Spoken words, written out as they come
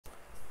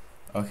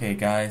Okay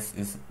guys,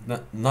 it's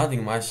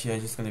nothing much here,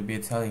 just gonna be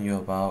telling you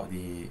about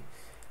the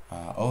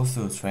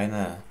Osu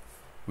Trainer,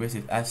 which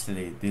is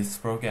actually this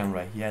program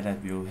right here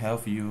that will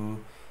help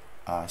you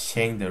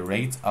change the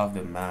rate of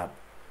the map.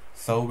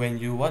 So when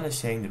you want to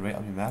change the rate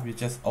of the map, you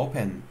just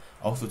open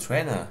Osu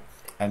Trainer,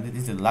 and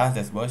this is the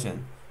latest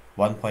version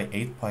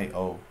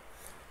 1.8.0.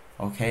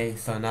 Okay,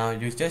 so now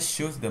you just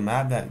choose the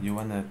map that you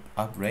want to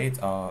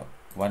upgrade or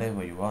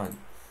whatever you want.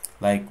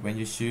 Like when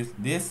you choose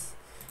this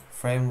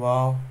frame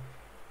wall,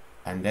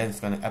 and then it's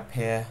gonna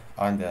appear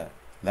on the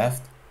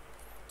left,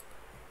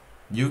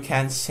 you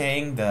can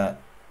change the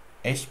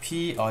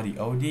HP or the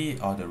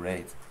OD or the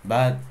rate.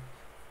 But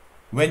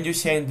when you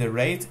change the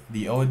rate,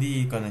 the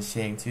OD gonna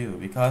change too,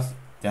 because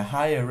the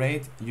higher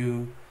rate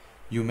you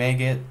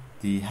make it,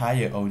 the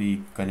higher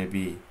OD gonna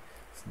be.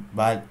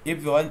 But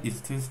if you want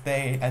it to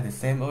stay at the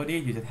same OD,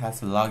 you just have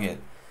to log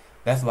it.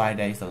 That's why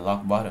there is a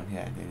lock button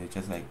here, and then you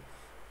just like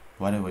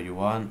whatever you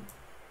want.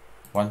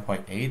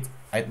 1.8.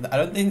 I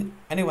don't think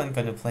anyone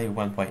gonna play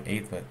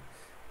 1.8, but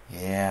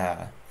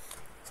yeah.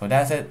 So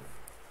that's it.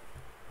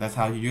 That's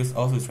how you use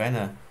Osu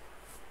Trainer.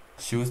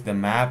 Choose the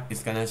map.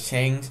 It's gonna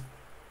change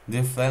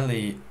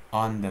differently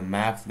on the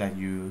maps that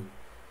you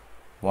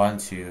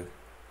want to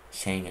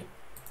change it.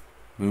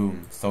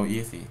 Boom. So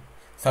easy.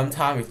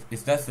 Sometimes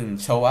it doesn't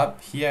show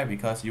up here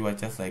because you are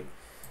just like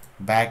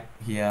back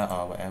here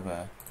or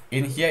whatever.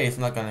 In here it's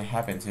not gonna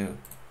happen too.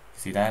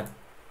 See that?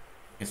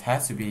 It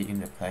has to be in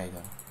the play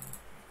though.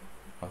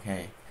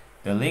 Okay,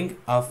 the link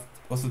of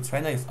Osu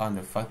Trainer is on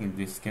the fucking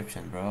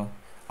description, bro.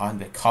 On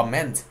the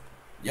comment.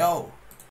 Yo!